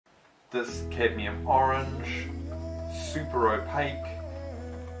this cadmium orange, super opaque,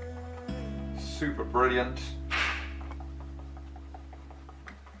 super brilliant,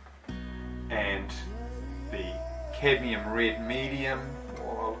 and the cadmium red medium.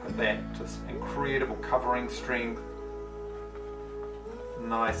 Oh, look at that, just incredible covering strength,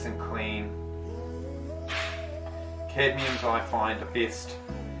 nice and clean. Cadmiums I find are best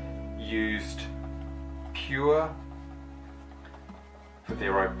used pure for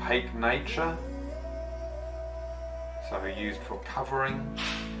their opaque nature, so used for covering,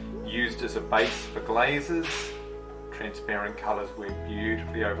 used as a base for glazes. Transparent colours work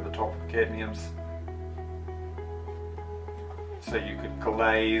beautifully over the top of cadmiums. So you could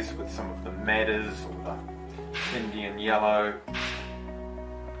glaze with some of the madders or the Indian yellow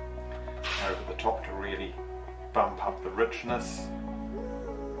over the top to really bump up the richness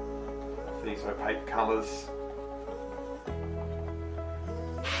of these opaque colours.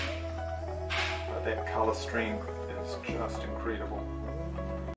 But that colour strength is just incredible.